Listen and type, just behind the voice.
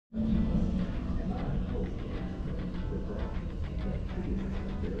We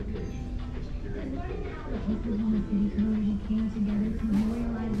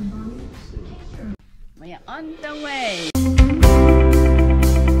are on the way.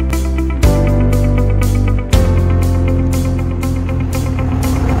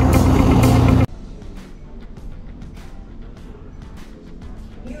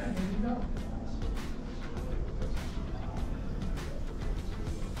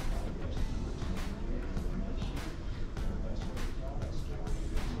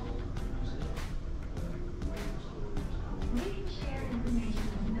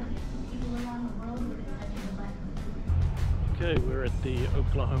 Okay, we're at the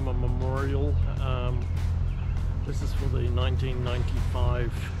Oklahoma Memorial. This is for the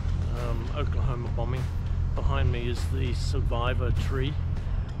 1995 Oklahoma bombing. Behind me is the survivor tree.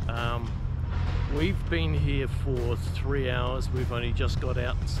 We've been here for 3 hours. We've only just got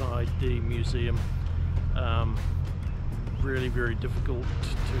outside the museum. Really, very difficult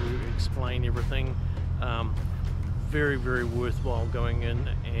to explain everything. Very, very worthwhile going in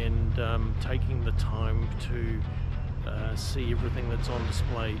and taking the time to see everything that's on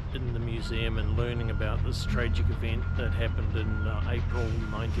display in the museum and learning about this tragic event that happened in April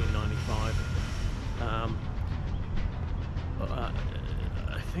 1995.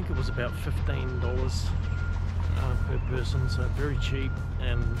 I think it was about $15 per person, so very cheap.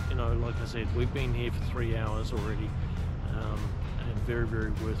 And you know, like I said, we've been here for 3 hours already, and very,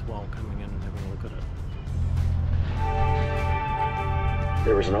 very worthwhile coming in and having a look at it.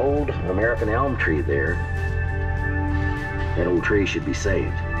 There was an old American elm tree there. That old tree should be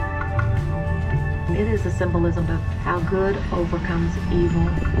saved. It is a symbolism of how good overcomes evil.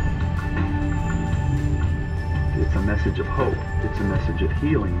 It's a message of hope. It's a message of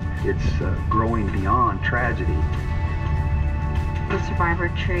healing. It's growing beyond tragedy. The survivor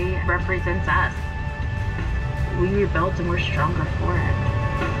tree represents us. We rebuilt and we're stronger for it.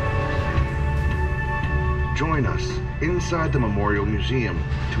 Join us inside the Memorial Museum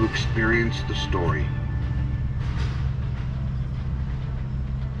to experience the story.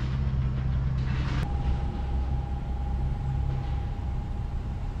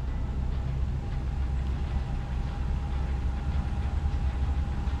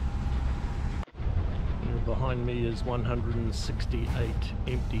 Behind me is 168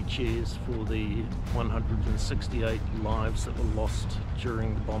 empty chairs for the 168 lives that were lost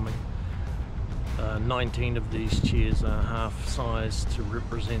during the bombing. 19 of these chairs are half-sized to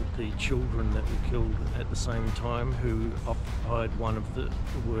represent the children that were killed at the same time, who occupied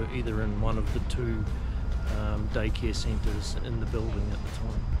were either in one of the two daycare centres in the building at the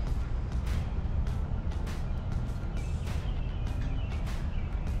time.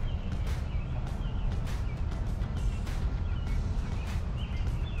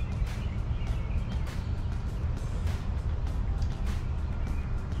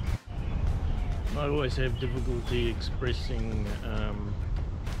 I always have difficulty expressing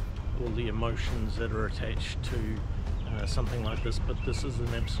all the emotions that are attached to something like this, but this is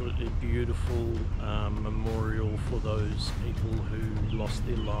an absolutely beautiful memorial for those people who lost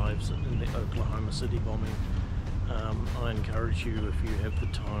their lives in the Oklahoma City bombing. I encourage you, if you have the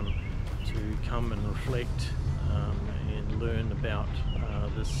time, to come and reflect and learn about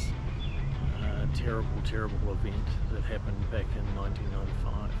this terrible, terrible event that happened back in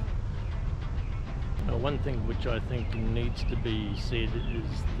 1995. One thing which I think needs to be said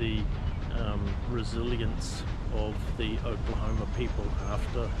is the resilience of the Oklahoma people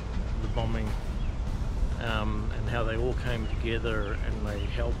after the bombing, and how they all came together and they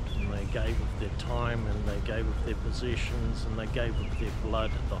helped and they gave of their time and they gave of their possessions and they gave of their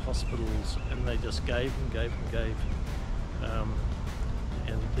blood at the hospitals, and they just gave and gave and gave.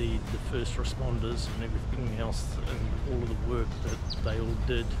 And the first responders and everything else and all of the work that they all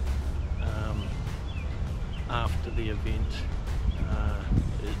did after the event,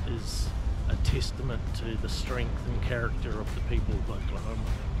 it is a testament to the strength and character of the people of Oklahoma.